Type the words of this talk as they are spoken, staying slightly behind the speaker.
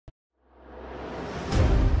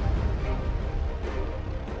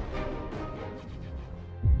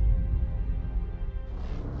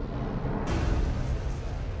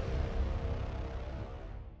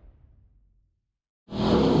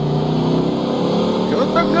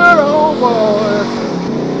The good old boys.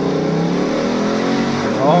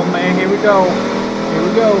 Oh man, here we go. Here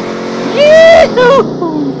we go.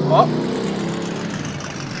 Yee-hoo! Oh.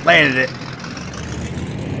 Landed it.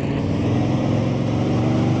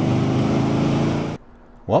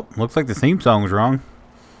 Well, looks like the theme song was wrong.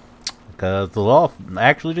 Because the law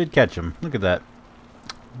actually did catch him. Look at that.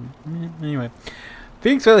 Anyway.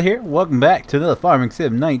 Feenix here. Welcome back to another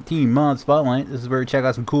FS19 mod spotlight. This is where we check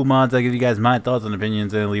out some cool mods. I give you guys my thoughts and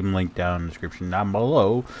opinions and leave them linked down in the description down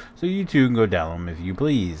below. So you too can go download them if you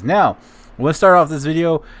please. Now, let's start off this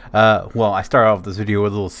video. Well, I started off this video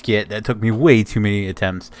with a little skit that took me way too many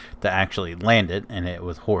attempts to actually land it. And it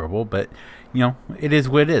was horrible. But, you know, it is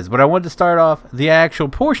what it is. But I wanted to start off the actual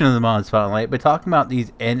portion of the mod spotlight by talking about these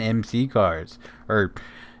NMC cars. Or,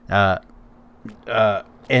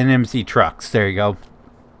 NMC trucks. There you go.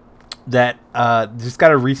 That just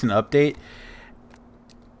got a recent update.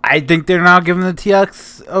 I think they're now giving the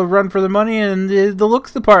TX a run for the money in the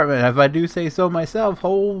looks department, if I do say so myself.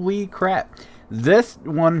 Holy crap. This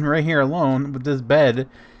one right here alone with this bed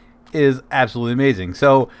is absolutely amazing.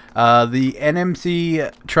 So the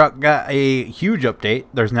NMC truck got a huge update.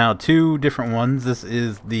 There's now two different ones. This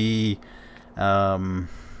is the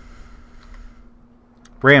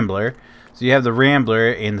Rambler. So you have the Rambler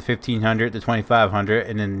in the 1500, the 2500,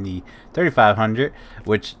 and then the 3500,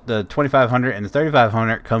 which the 2500 and the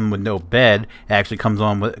 3500 come with no bed. It actually comes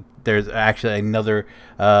on with, there's actually another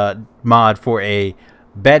mod for a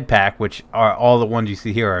bed pack, which are all the ones you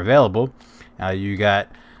see here are available. You got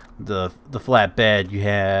the flat bed, you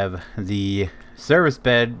have the service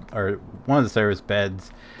bed, or one of the service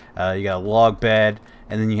beds, you got a log bed,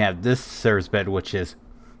 and then you have this service bed, which is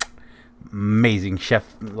amazing,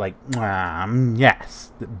 chef, like,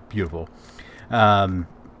 yes, beautiful. And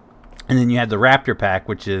then you have the Raptor pack,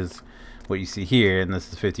 which is what you see here, and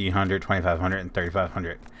this is 1500, 2500, and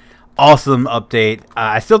 3500. Awesome update.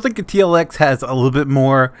 I still think the TLX has a little bit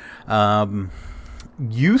more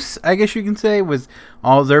use, I guess you can say, with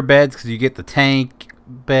all their beds, because you get the tank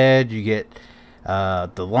bed, you get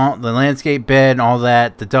the landscape bed, and all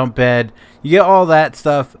that, the dump bed, you get all that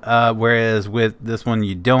stuff, whereas with this one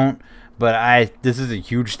you don't. But this is a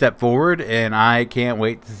huge step forward, and I can't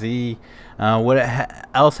wait to see what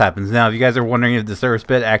else happens. Now, if you guys are wondering if the service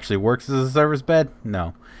bed actually works as a service bed,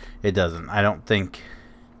 no, it doesn't. I don't think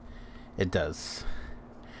it does.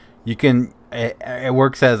 You can, it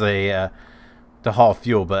works as a to haul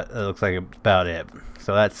fuel, but it looks like about it.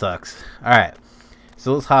 So that sucks. All right,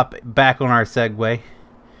 so let's hop back on our Segway.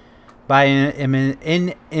 By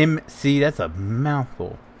NMC, that's a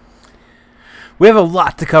mouthful. We have a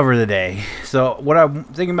lot to cover today, so what I'm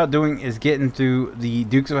thinking about doing is getting through the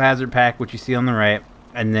Dukes of Hazzard pack, which you see on the right,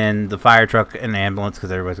 and then the fire truck and the ambulance,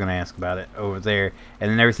 because everybody's going to ask about it over there, and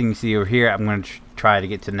then everything you see over here I'm going to try to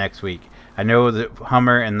get to next week. I know the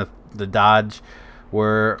Hummer and the Dodge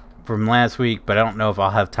were from last week, but I don't know if I'll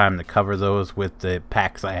have time to cover those with the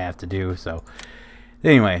packs I have to do. So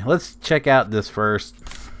anyway, let's check out this first.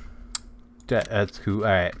 That's cool.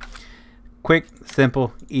 Alright, quick,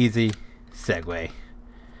 simple, easy Segway.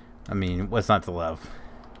 I mean, what's not to love?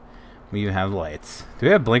 We even have lights. Do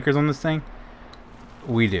we have blinkers on this thing?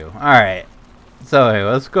 We do. Alright. So anyway,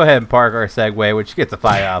 let's go ahead and park our Segway, which gets a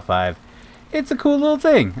 5 out of 5. It's a cool little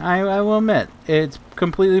thing. I will admit. It's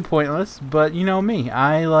completely pointless, but you know me.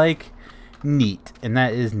 I like neat, and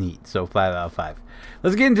that is neat. So 5 out of 5.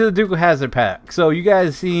 Let's get into the Duke of Hazzard pack. So you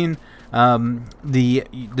guys seen the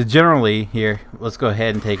generally here. Let's go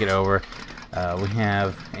ahead and take it over. We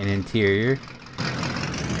have an interior,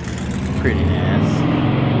 pretty nice.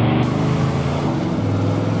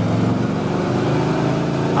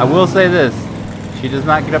 I will say this, she does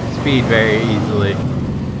not get up to speed very easily.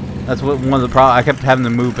 That's what one of the problems, I kept having to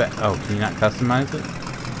move back. Oh, can you not customize it?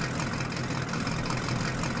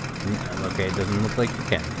 Okay, it doesn't look like you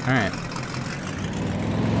can. Alright.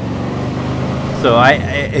 So I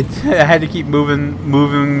had to keep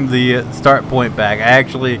moving the start point back. I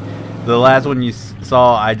actually, the last one you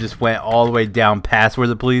saw, I just went all the way down past where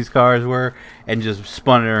the police cars were and just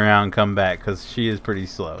spun it around and come back because she is pretty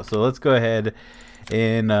slow. So let's go ahead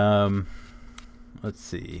and let's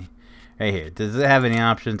see. Right here. Does it have any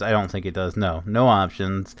options? I don't think it does. No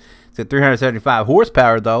options. It's got 375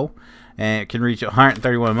 horsepower though, and it can reach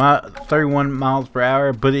 131 miles per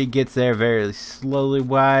hour, but it gets there very slowly.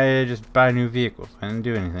 Why just buy new vehicles? I didn't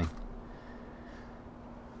do anything.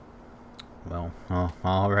 Well,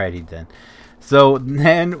 alrighty then. So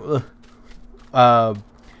then, this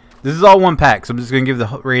is all one pack. So I'm just gonna give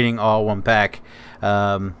the rating all one pack.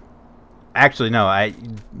 Actually, no.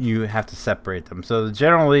 You have to separate them. So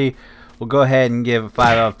generally, we'll go ahead and give a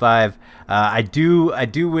 5 out of 5. I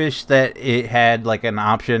do wish that it had like an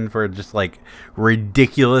option for just like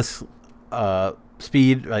ridiculous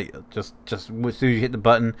speed, like just as soon as you hit the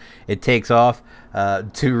button, it takes off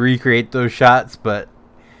to recreate those shots. But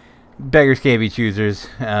beggars can't be choosers.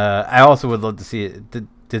 I also would love to see it. Did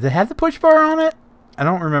it have the push bar on it? I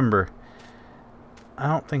don't remember. I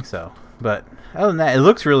don't think so. But other than that, it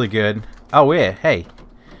looks really good. Oh yeah, hey,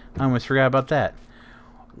 I almost forgot about that.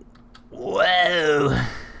 Whoa.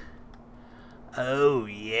 Oh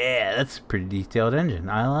yeah, that's a pretty detailed engine.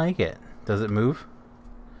 I like it. Does it move?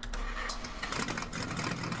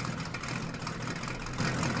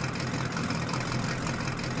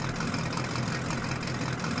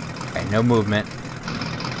 Okay, no movement.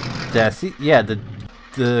 See, yeah,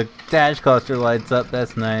 the dash cluster lights up.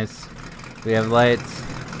 That's nice. We have lights.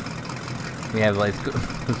 We have lights.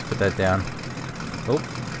 Let's put that down. Oh,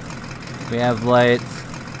 we have lights.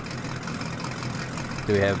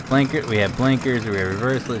 Do we have blinkers? We have blinkers. Do we have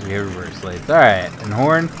reverse lights? We have reverse lights. All right, and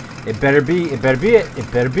horn. It better be. It better be it.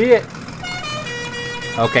 It better be it.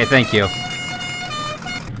 Okay, thank you.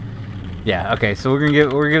 Yeah. Okay, so we're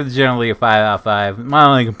gonna give the General Lee a 5 out of 5. My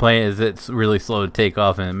only complaint is it's really slow to take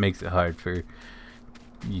off, and it makes it hard for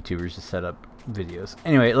YouTubers to set up videos.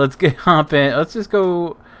 Anyway, let's hop in. Let's just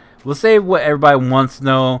go. We'll save what everybody wants to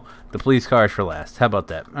know. The police cars for last. How about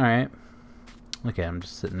that? All right. Okay, I'm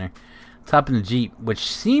just sitting there. Let's hop in the Jeep, which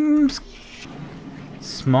seems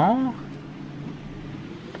small.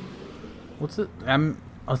 What's it? I'll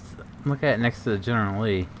look at it next to the General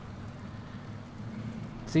Lee.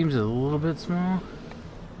 Seems a little bit small.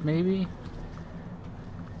 Maybe.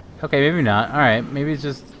 Okay, maybe not. All right, maybe it's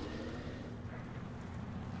just.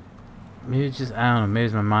 Maybe it's just, I don't know, maybe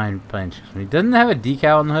it's my mind playing tricks with me. Doesn't it have a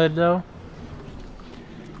decal on the hood, though?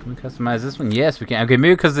 Can we customize this one? Yes, we can. Okay,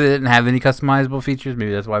 maybe because it didn't have any customizable features.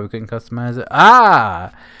 Maybe that's why we couldn't customize it.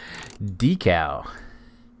 Ah! Decal.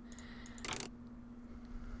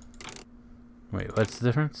 Wait, what's the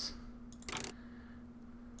difference?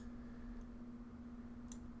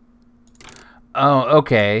 Oh,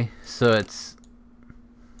 okay. So it's...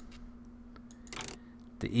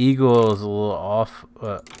 The eagle is a little off,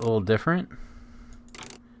 a little different.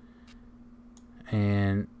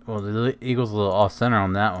 And, well, the eagle's a little off center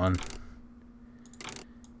on that one.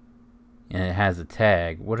 And it has a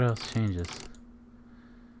tag. What else changes?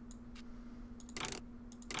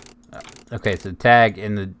 Okay, so tag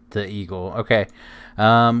and the eagle. Okay.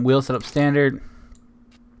 Wheel setup standard.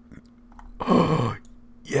 Oh,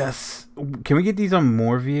 yes. Can we get these on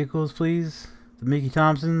more vehicles, please? The Mickey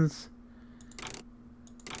Thompsons.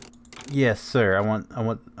 Yes, sir. I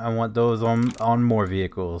want those on more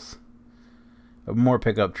vehicles. More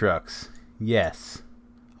pickup trucks. Yes.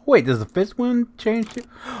 Wait, does the fifth one change too?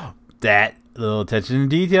 That little attention to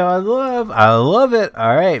detail I love. I love it.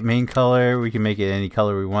 All right, main color. We can make it any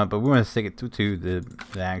color we want, but we want to stick it to the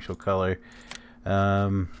actual color. Yeah,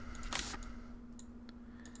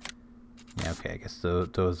 okay. I guess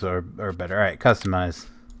those are better. All right, customize.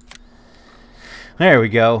 There we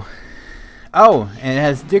go. Oh, and it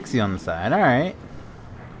has Dixie on the side. All right.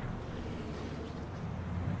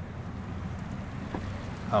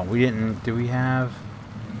 Oh, we didn't. Do we have?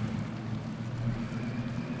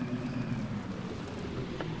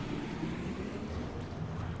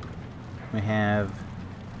 We have.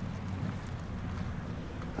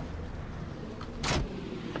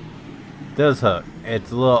 Does hook.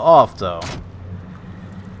 It's a little off though.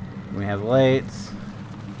 We have lights.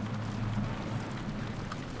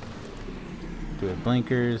 We have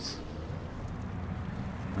blinkers.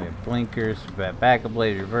 We have blinkers. We have backup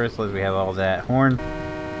blades, reverse lights. We have all that. Horn.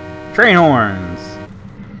 Train horns.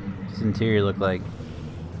 What's the interior look like?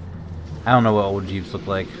 I don't know what old Jeeps look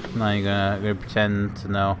like. I'm not even gonna pretend to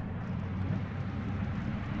know.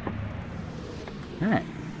 Alright.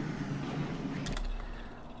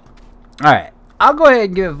 Alright. I'll go ahead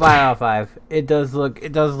and give it 5 out of 5. It does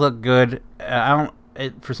look good.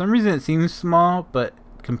 For some reason it seems small, but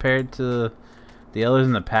compared to the others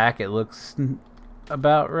in the pack, it looks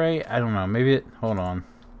about right. I don't know. Maybe it... Hold on.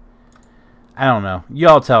 I don't know.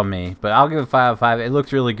 Y'all tell me. But I'll give it 5 out of 5. It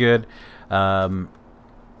looks really good. The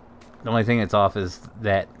only thing that's off is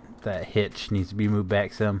that hitch needs to be moved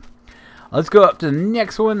back some. Let's go up to the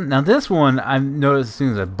next one. Now this one, I've noticed as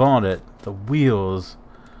soon as I bought it, the wheels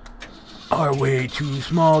are way too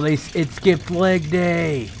small. It skipped leg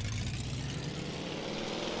day.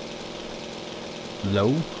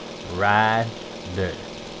 Low ride there.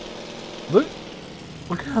 Look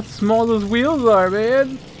how small those wheels are,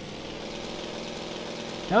 man.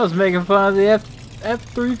 I was making fun of the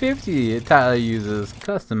F350 Tyler uses.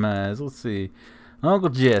 Customized. Let's see. Uncle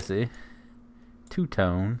Jesse.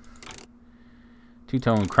 two-tone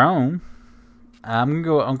chrome. I'm gonna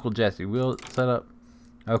go with Uncle Jesse. Wheel setup.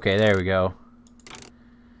 Okay, there we go.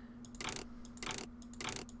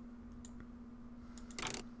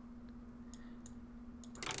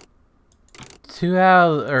 Two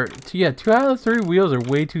out of the three wheels are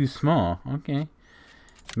way too small. Okay.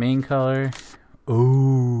 Main color.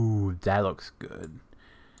 Ooh, that looks good.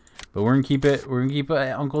 But we're gonna keep it. We're gonna keep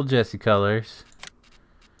it Uncle Jesse colors.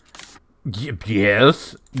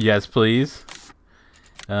 Yes, yes, please.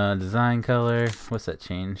 Design color. What's that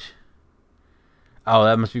change? Oh,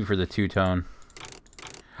 that must be for the two-tone.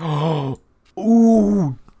 Oh,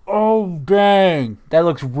 ooh, oh, dang, that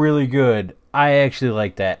looks really good. I actually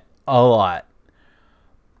like that a lot.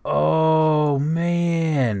 Oh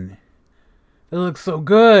man, it looks so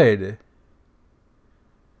good.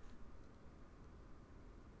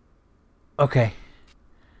 Okay,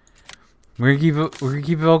 we're gonna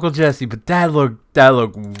keep it Uncle Jesse, but that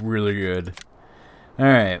looked really good. All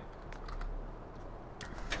right.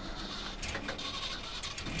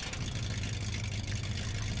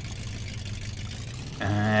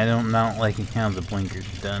 I don't not liking how the blinkers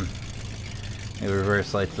are done. The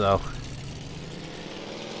reverse lights though.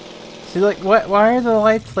 See, like, why are the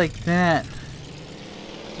lights like that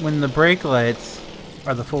when the brake lights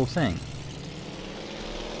are the full thing?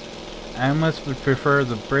 I almost would prefer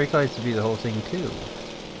the brake lights to be the whole thing too.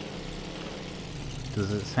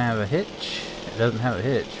 Does it have a hitch? It doesn't have a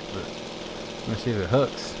hitch, but let's see if it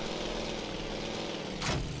hooks.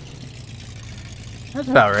 That's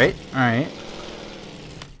about right. Alright.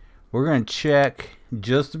 We're gonna check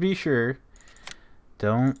just to be sure.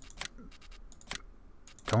 Don't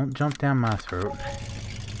jump down my throat.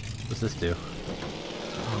 What's this do?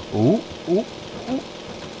 Ooh, ooh, ooh.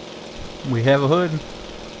 We have a hood.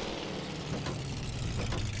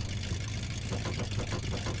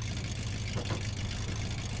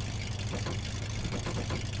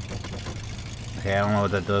 Okay, I don't know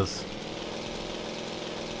what that does.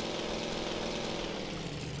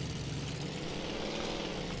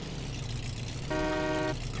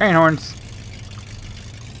 Train horns.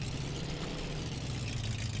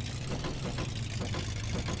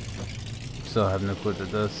 Still have no clue what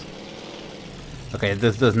that does. Okay,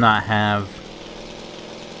 this does not have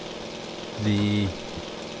the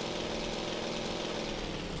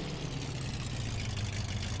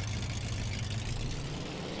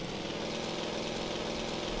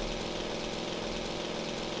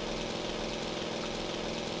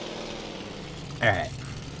Alright.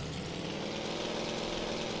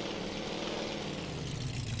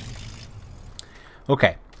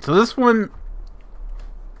 Okay, so this one,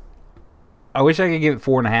 I wish I could give it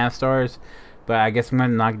 4.5 stars, but I guess I'm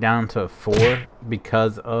gonna knock it down to 4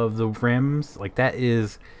 because of the rims. Like that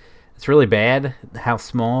is, it's really bad how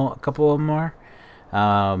small a couple of them are.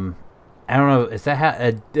 I don't know, is that how?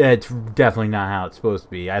 It's definitely not how it's supposed to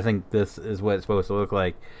be. I think this is what it's supposed to look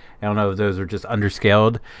like. I don't know if those are just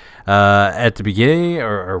underscaled at the beginning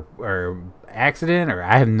or accident, or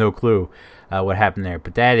I have no clue what happened there.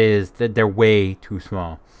 But that is that they're way too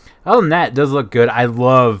small. Other than that, it does look good.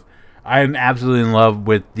 I'm absolutely in love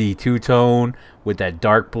with the two-tone with that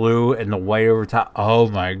dark blue and the white over top. Oh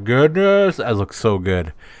my goodness, that looks so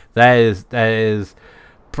good. That is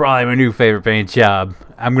probably my new favorite paint job.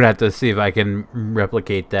 I'm gonna have to see if I can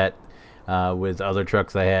replicate that with other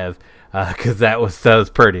trucks I have, because that was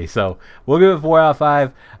pretty. So we'll give it 4 out of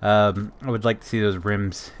 5. I would like to see those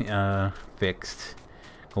rims fixed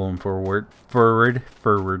going forward. Let's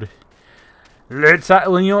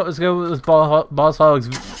go with this Boss Hog's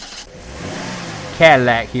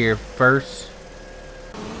Cadillac here first,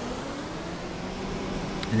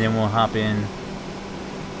 and then we'll hop in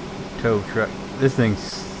tow truck. This thing's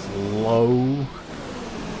slow.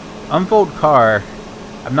 Unfold car.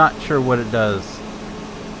 I'm not sure what it does.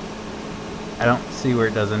 I don't see where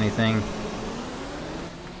it does anything.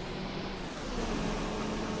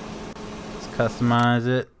 Let's customize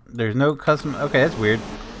it. There's no custom. Okay, that's weird.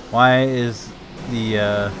 Why is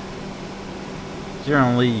the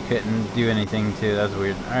generally you couldn't do anything to? That's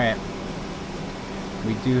weird. Alright.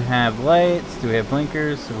 We do have lights. Do we have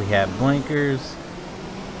blinkers? We have blinkers.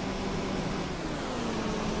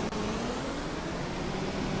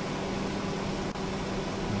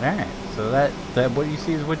 Alright, so that what you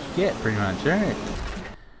see is what you get, pretty much. Alright.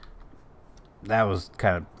 That was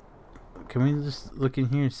kind of... Can we just look in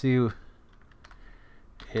here and see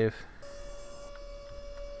if...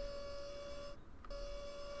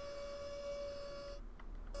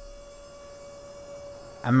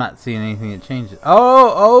 I'm not seeing anything that changes.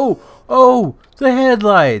 Oh! The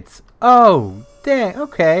headlights! Oh, dang,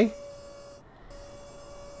 okay.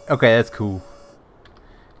 Okay, that's cool.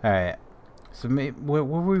 All right. So maybe, what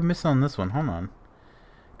were we missing on this one? Hold on.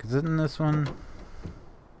 Cause isn't this one?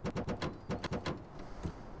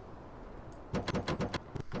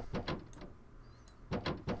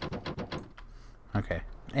 Okay.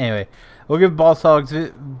 Anyway, we'll give Boss Hog's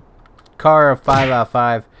car a 5 out of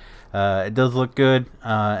 5. It does look good,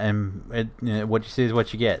 and what you see is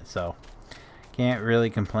what you get. So can't really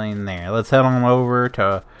complain there. Let's head on over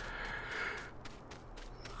to.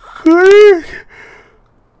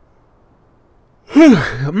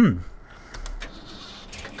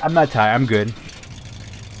 I'm not tired. I'm good.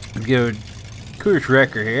 Let's go Cruise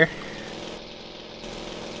Wrecker here.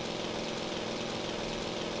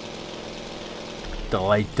 The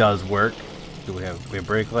light does work. So we have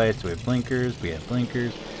brake lights. We have blinkers. We have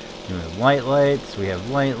blinkers. We have light lights. We have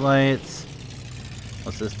light lights.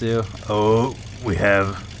 What's this do? Oh, we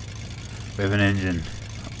have an engine.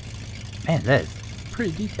 Man, that is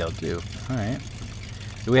pretty detailed too. All right.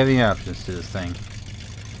 Do we have any options to this thing?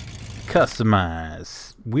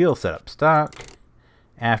 Customize. Wheel setup. Stock.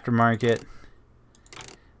 Aftermarket.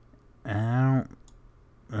 I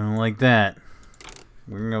don't like that.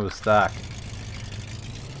 We're gonna go with stock.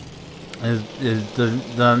 It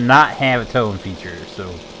does not have a towing feature,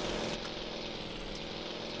 so.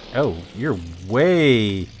 Oh, you're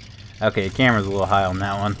way. Okay, the camera's a little high on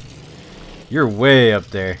that one. You're way up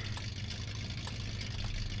there.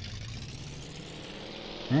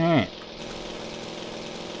 Alright.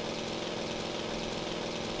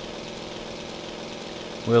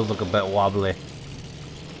 Wheels look a bit wobbly.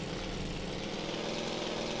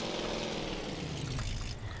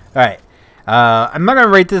 Alright. I'm not going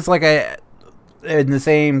to rate this like in the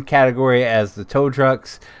same category as the tow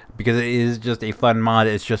trucks, because it is just a fun mod.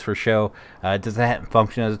 It's just for show. It doesn't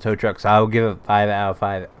function as a tow truck, so I will give it 5 out of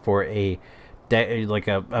 5 for a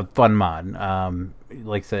fun mod.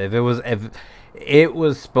 Like I said, if it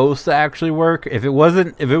was supposed to actually work, if it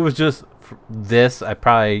was just this, I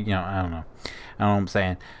probably, I don't know what I'm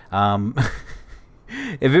saying.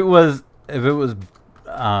 If it was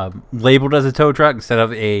labeled as a tow truck instead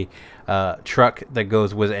of a truck that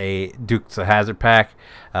goes with a Dukes of Hazzard pack,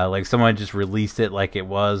 like someone just released it like it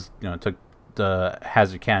was, took the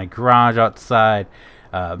Hazzard County garage outside,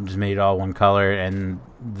 just made it all one color, and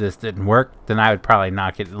this didn't work, then I would probably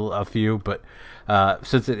knock it a few. But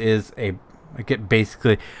since it is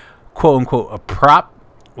basically quote unquote a prop,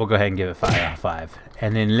 we'll go ahead and give it 5 out of 5.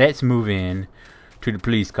 And then let's move in to the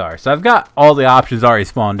police car. So I've got all the options already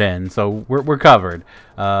spawned in, so we're covered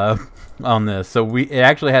on this. So it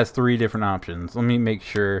actually has 3 different options. Let me make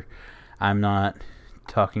sure I'm not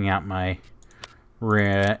talking out my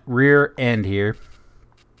rear end here.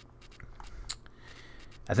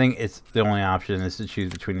 I think it's the only option is to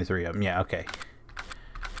choose between the 3 of them. Yeah, okay.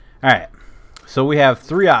 All right. So we have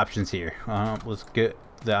 3 options here. Let's get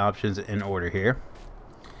the options in order here.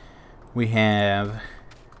 We have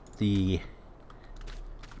the.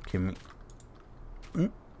 There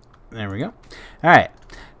we go. All right.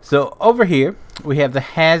 So over here we have the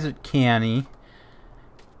Hazzard County.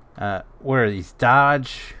 What are these?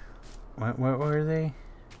 Dodge. What are they?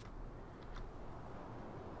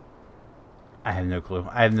 I have no clue.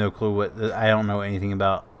 I have no clue I don't know anything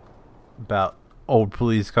about old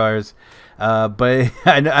police cars. But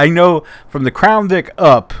I know from the Crown Vic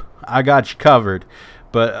up, I got you covered.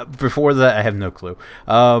 But before that, I have no clue.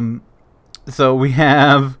 So we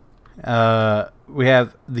have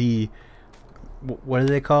the, what do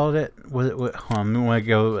they call it? Hold on, I'm going to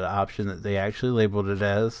go with the option that they actually labeled it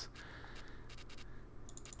as.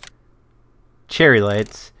 Cherry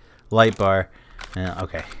lights, light bar.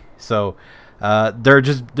 Okay, so they're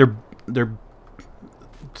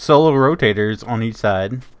solo rotators on each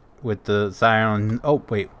side with the siren. Oh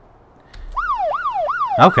wait.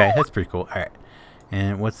 Okay, that's pretty cool. All right,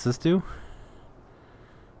 and what's this do?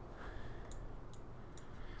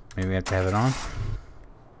 Maybe we have to have it on.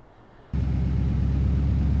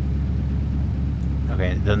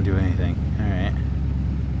 Okay, it doesn't do anything. Alright.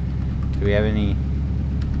 Do we have any?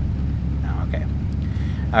 No, okay.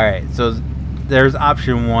 Alright, so there's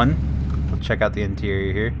option 1. We'll check out the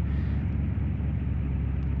interior here.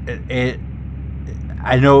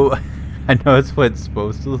 I know it's what it's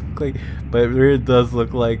supposed to look like, but it really does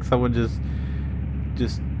look like someone just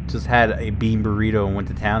had a bean burrito and went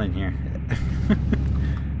to town in here.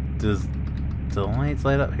 Does the lights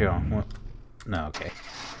light up? Here, what? No, okay.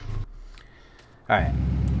 Alright,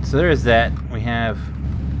 so there is that. We have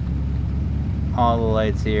all the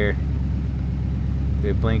lights here. We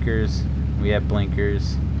have blinkers. We have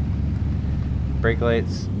blinkers. Brake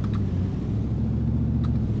lights.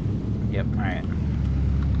 Yep, alright.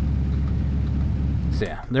 So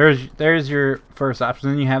yeah, there's your first option.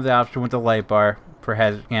 Then you have the option with the light bar for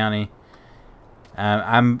Hazard County.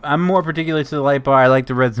 I'm more particular to the light bar. I like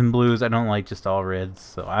the reds and blues. I don't like just all reds,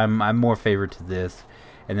 so I'm more favored to this.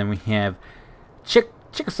 And then we have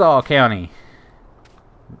Chickasaw County,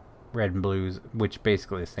 red and blues, which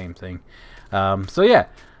basically the same thing. So yeah,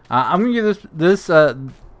 I'm gonna give this I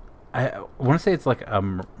want to say it's like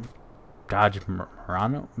a Dodge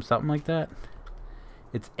Murano, something like that.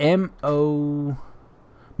 It's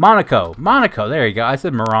Monaco. There you go. I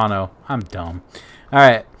said Murano. I'm dumb. All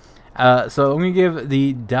right. So I'm gonna give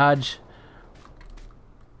the Dodge.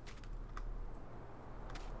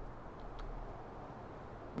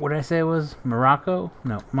 What did I say it was? Morocco?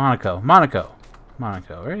 No, Monaco.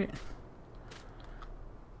 Right?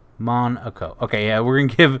 Monaco. Okay, yeah, we're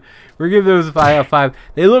gonna give those a 5 out of 5.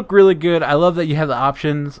 They look really good. I love that you have the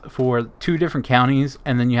options for 2 different counties,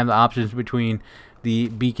 and then you have the options between the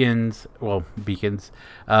beacons. Well, beacons.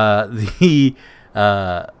 The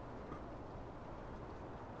the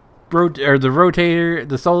rotator,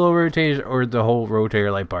 the solo rotator, or the whole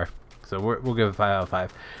rotator light bar. So we'll give it 5 out of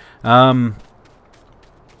 5.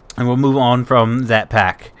 And we'll move on from that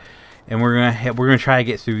pack, and we're gonna try to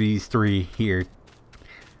get through these 3 here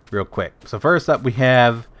real quick. So first up, we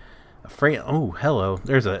have a freight. Oh, hello.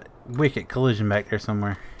 There's a wicked collision back there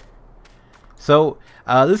somewhere. So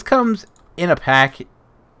this comes in a pack,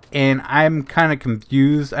 and I'm kind of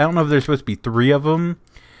confused. I don't know if there's supposed to be 3 of them.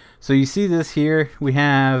 So you see this here. We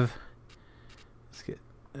have.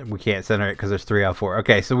 We can't center it because there's 3 out of 4.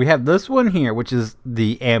 Okay, so we have this one here, which is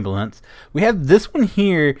the ambulance. We have this one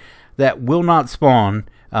here that will not spawn.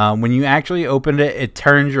 When you actually open it, it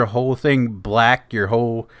turns your whole thing black, your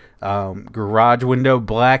whole garage window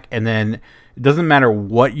black, and then it doesn't matter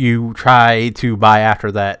what you try to buy after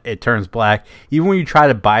that, it turns black. Even when you try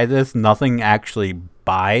to buy this, nothing actually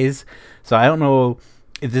buys. So I don't know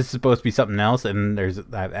if this is supposed to be something else, and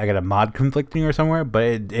I got a mod conflicting or somewhere,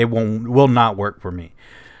 but it will not work for me.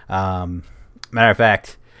 Matter of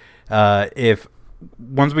fact, if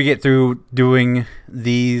once we get through doing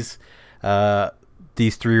these 3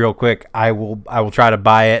 real quick, I will try to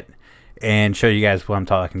buy it and show you guys what I'm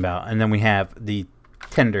talking about. And then we have the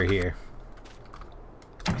tender here.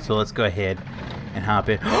 So let's go ahead and hop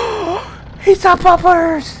in. He's got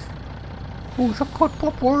poppers. Who's got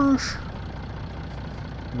poppers?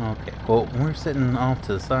 Okay, well, we're sitting off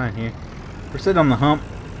to the side here. We're sitting on the hump.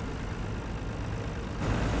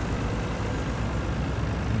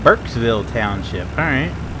 Burkesville Township.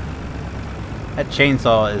 Alright. That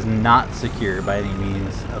chainsaw is not secure by any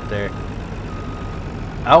means up there.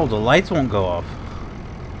 Oh, the lights won't go off.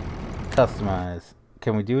 Customize.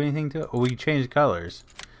 Can we do anything to it? Oh, we can change the colors.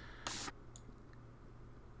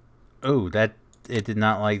 Oh, it did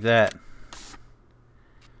not like that.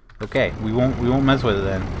 Okay, we won't mess with it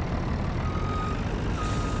then.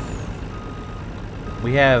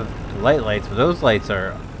 We have lights, but those lights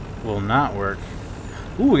will not work.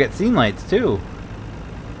 Ooh, we got scene lights too.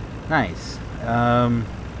 Nice. Turn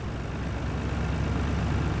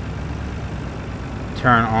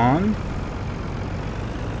on.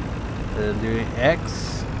 Doesn't do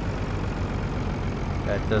X.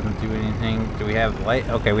 That doesn't do anything. Do we have light?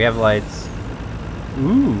 Okay, we have lights.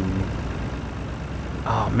 Ooh.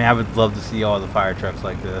 Oh man, I would love to see all the fire trucks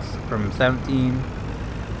like this from 17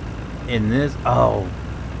 in this. Oh,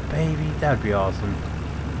 baby, that would be awesome.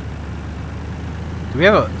 Do we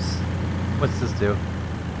have a... What's this do?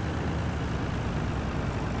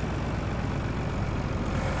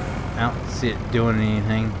 I don't see it doing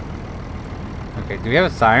anything. Okay, do we have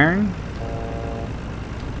a siren?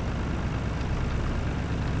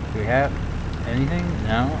 Do we have anything?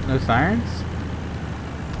 No? No sirens?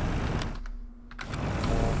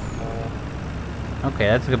 Okay,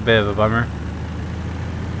 that's a bit of a bummer.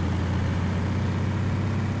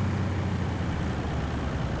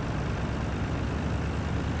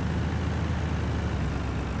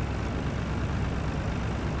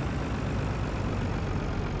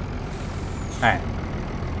 Alright.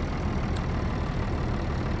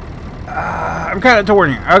 I'm kind of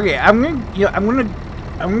torn here. Okay, I'm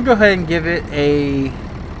gonna go ahead and give it a.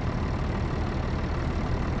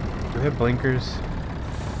 Do we have blinkers?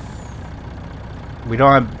 We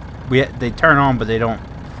don't have. They turn on, but they don't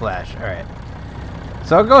flash. All right.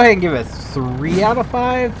 So I'll go ahead and give it 3 out of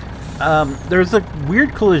 5. There's a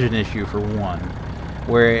weird collision issue for one,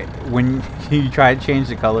 where when you try to change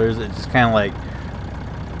the colors, it just kind of like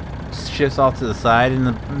shifts off to the side in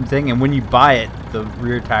the thing, and when you buy it, the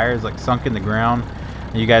rear tire is like sunk in the ground.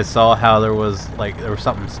 And you guys saw how there was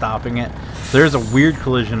something stopping it. So there's a weird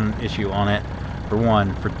collision issue on it, for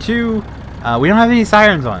one. For two, We don't have any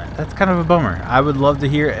sirens on it. That's kind of a bummer. I would love to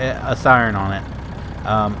hear a siren on it.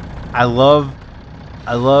 I love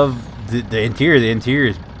the interior. The interior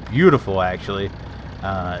is beautiful, actually.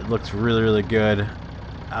 It looks really, really good.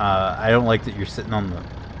 I don't like that you're sitting on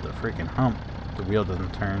the freaking hump. The wheel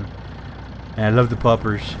doesn't turn. And I love the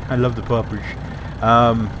puppers. I love the puppers.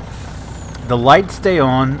 The lights stay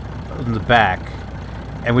on in the back,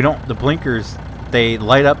 and the blinkers, they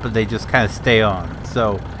light up, but they just kind of stay on.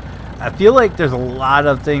 So I feel like there's a lot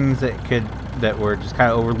of things that were just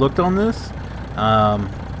kind of overlooked on this.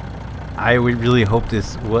 I would really hope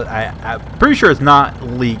this was. I'm pretty sure it's not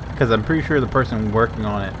leaked, because I'm pretty sure the person working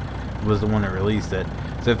on it was the one that released it.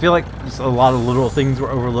 So I feel like just a lot of little things were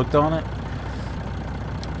overlooked on it.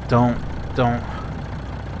 Don't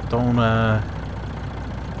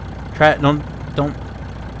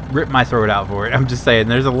rip my throat out for it. I'm just saying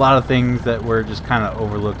there's a lot of things that were just kind of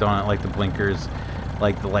overlooked on it, like the blinkers,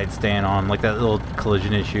 like the lights staying on, like that little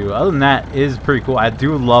collision issue. Other than that, it is pretty cool. I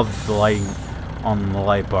do love the lighting on the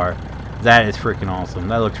light bar. That is freaking awesome.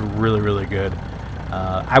 That looks really, really good.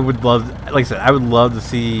 I would love, like I said, I would love to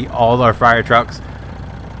see all of our fire trucks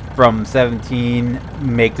from 17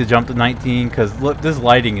 make the jump to 19, because look, this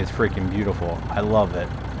lighting is freaking beautiful. I love it.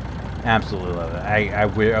 Absolutely love it. I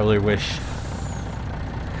really wish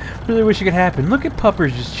it could happen. Look at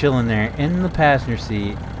Puppers just chilling there in the passenger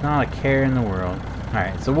seat, not a care in the world.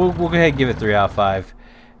 Alright, so we'll go ahead and give it 3 out of 5.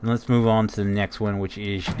 And let's move on to the next one, which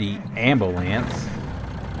is the ambulance.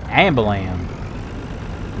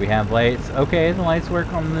 We have lights. Okay, the lights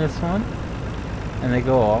work on this one, and they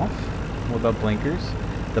go off. What about blinkers?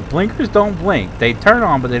 The blinkers don't blink. They turn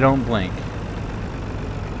on, but they don't blink.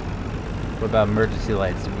 What about emergency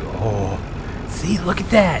lights? Oh, see, look at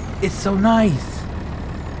that. It's so nice.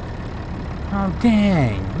 Oh,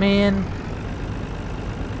 dang, man.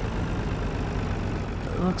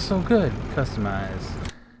 It looks so good. Customize.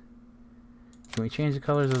 Can we change the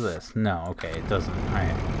colors of this? No, okay, it doesn't.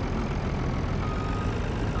 Alright.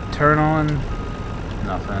 Turn on.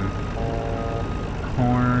 Nothing.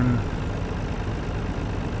 Horn.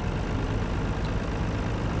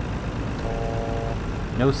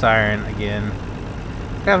 No siren again.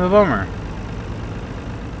 It's kind of a bummer.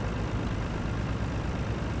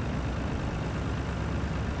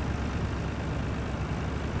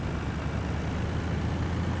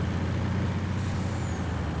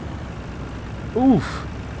 Oof.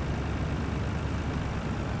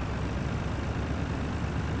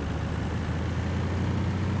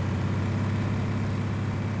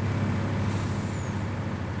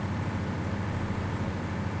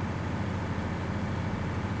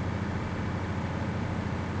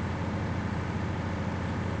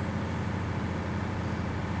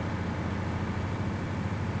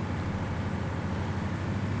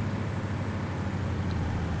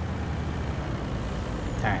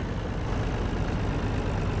 Alright.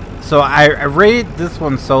 So I rated this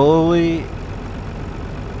one solely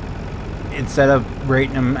instead of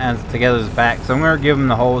rating them as together as a pack. So I'm going to give them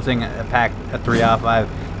the whole thing a pack, a 3 out of 5.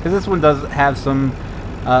 Because this one does have some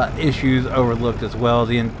issues overlooked as well.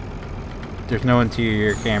 There's no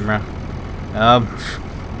interior camera.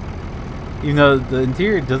 Even though the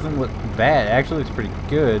interior doesn't look bad, it actually looks pretty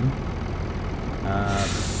good.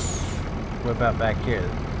 What about back here?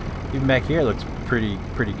 Even back here looks pretty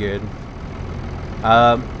good.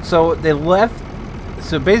 So they left.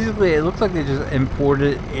 So basically, it looks like they just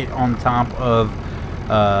imported it on top of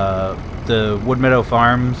the Wood Meadow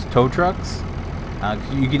Farms tow trucks.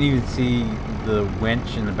 You can even see the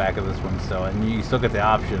winch in the back of this one still, and you still get the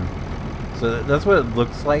option. So that's what it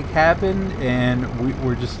looks like happened, and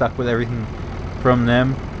we're just stuck with everything from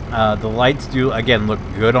them. The lights do again look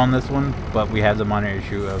good on this one, but we have the minor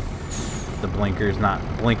issue of the blinkers not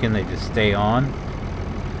blinking; they just stay on.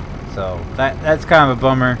 So that's kind of a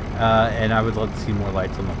bummer, and I would love to see more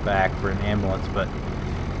lights on the back for an ambulance. But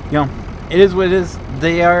you know, it is what it is.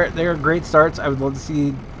 They are great starts. I would love to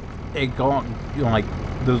see it go on, you know, like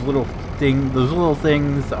those little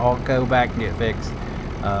things all go back and get fixed.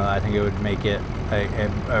 I think it would make it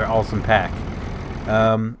an awesome pack.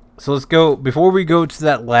 So let's go. Before we go to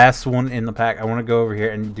that last one in the pack, I want to go over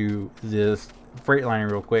here and do this Freightliner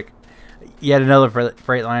real quick. Yet another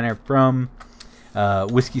Freightliner from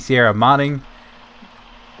Whiskey Sierra Modding.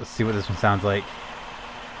 Let's see what this one sounds like.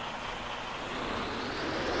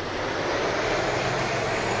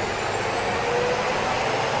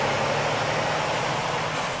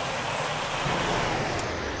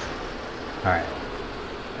 Alright.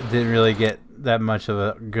 Didn't really get that much of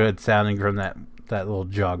a good sounding from that little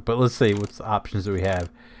jog, but let's see what's the options that we have.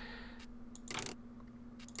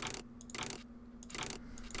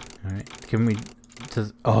 Alright, can we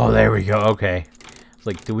Oh, there we go. Okay. It's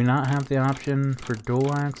like, do we not have the option for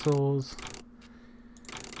dual axles?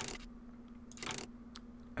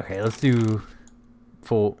 Okay, let's do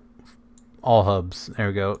full all hubs. There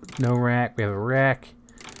we go. No rack. We have a rack.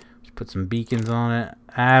 Just put some beacons on it.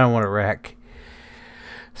 I don't want a rack.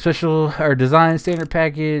 Special or design standard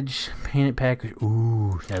package. Painted package.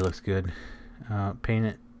 Ooh, that looks good.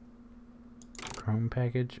 Painted chrome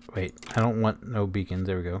package. Wait, I don't want no beacons.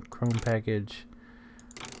 There we go. Chrome package.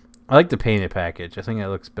 I like the painted package. I think that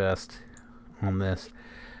looks best on this.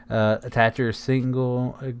 Attacher,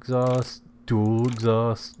 single exhaust, dual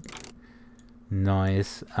exhaust.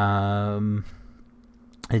 Nice. Engine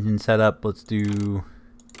setup. Let's do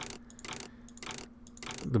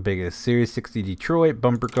the biggest. Series 60 Detroit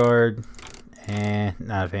bumper guard.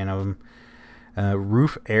 Not a fan of them.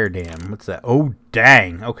 Roof air dam. What's that? Oh,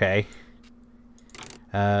 dang. Okay.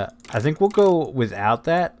 I think we'll go without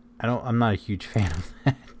that. I'm not a huge fan of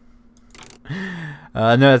that.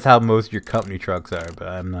 I know that's how most of your company trucks are, but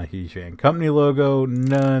I'm not a huge fan. Company logo,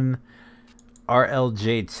 none.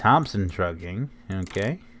 RLJ Thompson Trucking.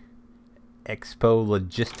 Okay. Expo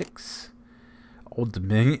Logistics. Old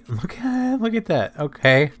Dominion. Look at that.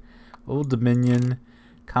 Okay. Old Dominion.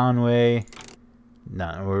 Conway.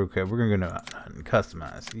 No, we're okay. We're gonna go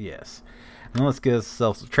customize. Yes. And let's get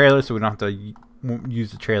ourselves a trailer so we don't have to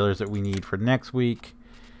use the trailers that we need for next week.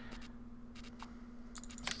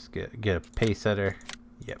 Let's get a pace setter.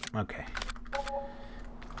 Yep. Okay.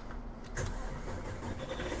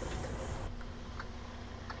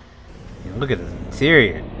 Yeah, look at the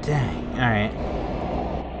interior. Dang. All right.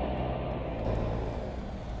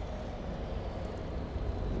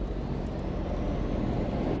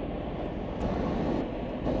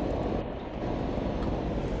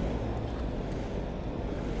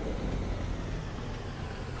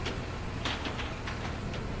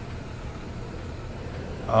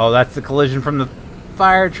 Oh, that's the collision from the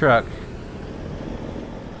fire truck.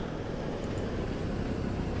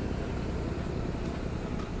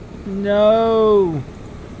 No!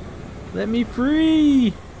 Let me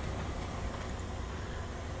free!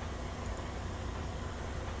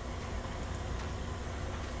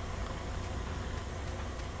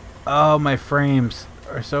 Oh, my frames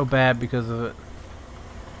are so bad because of it.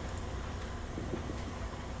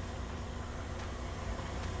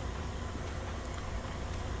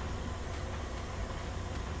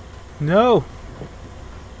 No!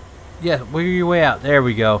 Yeah, wiggle your way out. There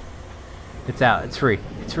we go. It's out. It's free.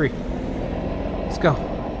 It's free. Let's go.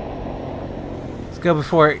 Let's go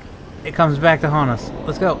before it comes back to haunt us.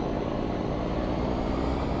 Let's go.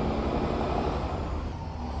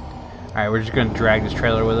 Alright, we're just going to drag this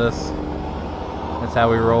trailer with us. That's how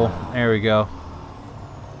we roll. There we go.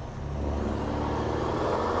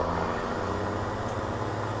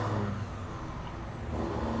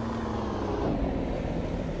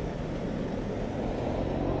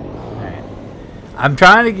 I'm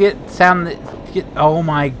trying to get sound that oh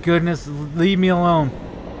my goodness, leave me alone.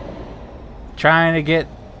 Trying to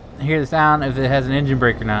hear the sound if it has an engine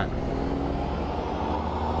brake or not.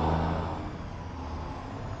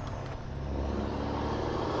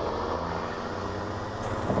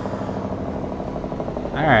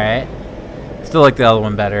 Alright. Still like the other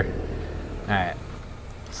one better. Alright.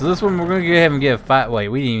 So this one we're gonna go ahead and give 5. Wait,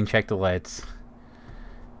 we didn't even check the lights.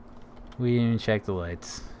 We didn't even check the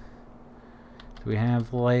lights. Do we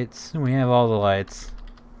have lights? We have all the lights.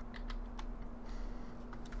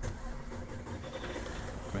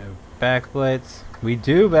 We have backlights. We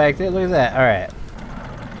do back there. Look at that. Alright.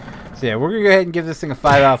 So yeah, we're going to go ahead and give this thing a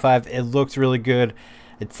 5 out of 5. It looks really good.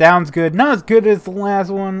 It sounds good. Not as good as the last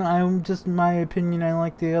one. I'm just, in my opinion, I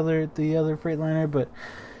like the other Freightliner, but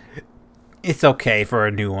it's okay for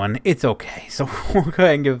a new one. It's okay. So we'll go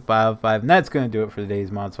ahead and give it 5 out of 5. And that's going to do it for today's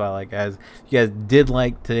Mod Spotlight, guys. If you guys did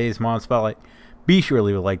like today's Mod Spotlight, be sure to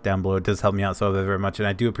leave a like down below. It does help me out so very much, and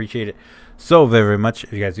I do appreciate it so very much.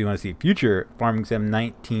 If you guys do want to see future Farming Sim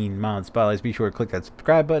 19 Mod Spotlights, be sure to click that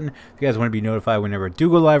subscribe button. If you guys want to be notified whenever I do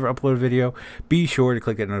go live or upload a video, be sure to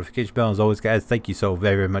click that notification bell. As always, guys, thank you so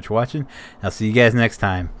very much for watching. I'll see you guys next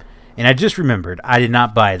time. And I just remembered, I did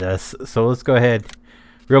not buy this, so let's go ahead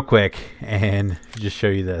real quick and just show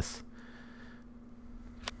you this.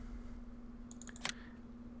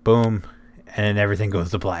 Boom. And then everything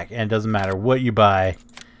goes to black. And it doesn't matter what you buy.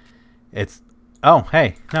 It's... Oh,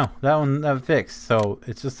 hey. No, that fixed. So,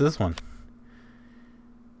 it's just this one.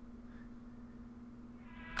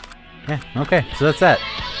 Yeah, okay. So, that's that.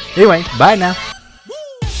 Anyway, bye now.